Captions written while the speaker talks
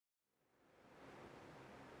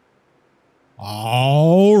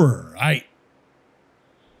All right.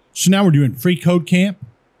 So now we're doing freeCodeCamp,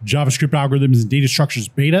 JavaScript algorithms and data structures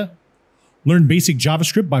beta. Learn basic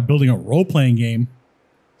JavaScript by building a role-playing game.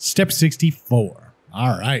 Step 64.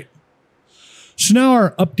 All right. So now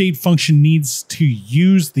our update function needs to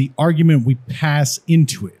use the argument we pass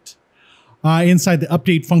into it. Inside the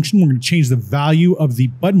update function, we're going to change the value of the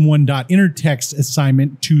button1.innerText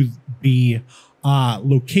assignment to the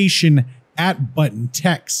location at button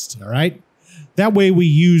text. All right. That way we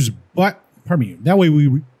use that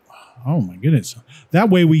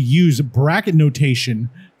way we use bracket notation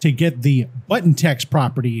to get the button text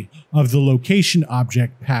property of the location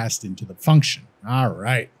object passed into the function. All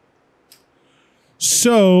right.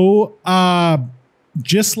 So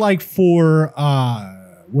just like for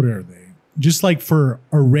Just like for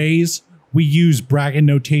arrays, we use bracket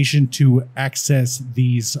notation to access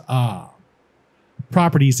these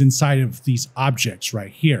properties inside of these objects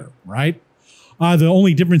right here, right? The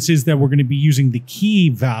only difference is that we're going to be using the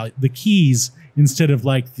keys instead of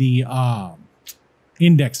like the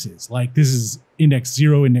indexes. Like this is index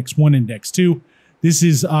 0, index 1, index 2. This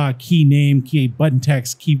is key name, key button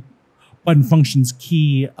text, key button functions,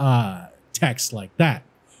 key text like that,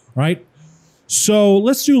 right? So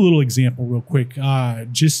let's do a little example real quick,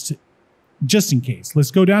 just in case. Let's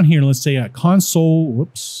go down here and let's say a console.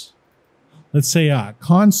 Whoops. Let's say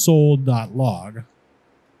console.log.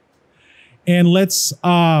 And let's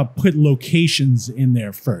put locations in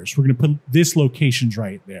there first. We're going to put this locations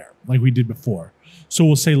right there, like we did before. So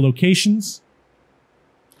we'll say locations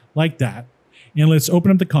like that. And let's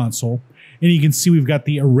open up the console. And you can see we've got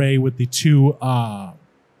the array with the two,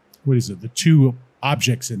 the two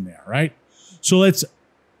objects in there, right? So let's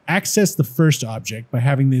access the first object by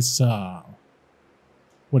having this,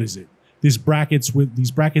 these brackets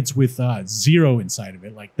with 0 inside of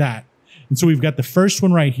it like that. And so we've got the first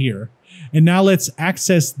one right here. And now let's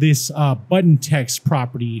access this button text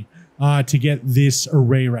property to get this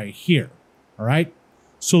array right here. All right.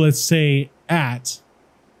 So let's say at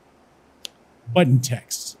button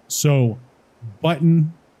text. So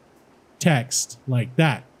button text like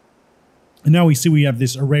that. And now we see we have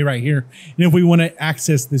this array right here. And if we want to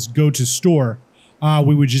access this go to store,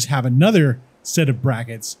 we would just have another set of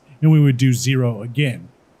brackets and we would do 0 again.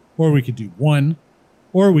 Or we could do 1,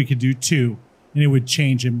 or we could do 2, and it would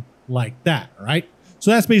change them like that, right?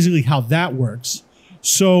 So that's basically how that works.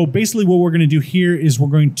 So basically what we're going to do here is we're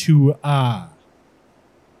going to, what are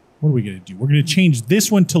we going to do? We're going to change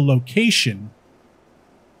this one to location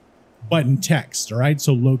button text, all right?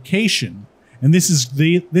 So location. And this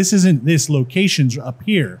isn't this locations up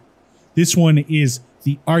here. This one is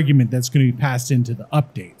the argument that's going to be passed into the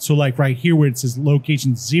update. So like right here where it says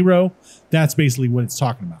location 0, that's basically what it's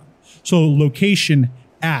talking about. So location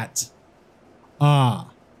at,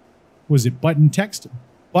 was it button text?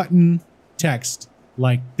 Button text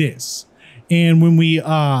like this. And when we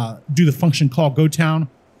do the function call go town,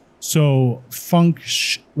 so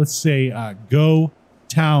let's say go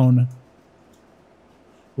town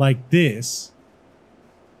like this,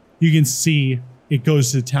 you can see it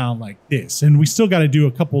goes to town like this. And we still got to do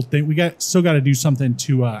a couple things. Still got to do something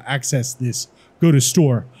to access this go to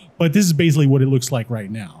store. But this is basically what it looks like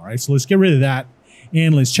right now. All right. So let's get rid of that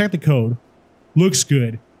and let's check the code. Looks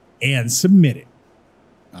good and submit it.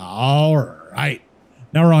 All right.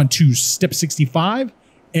 Now we're on to step 65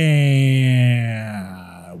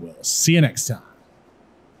 and we'll see you next time.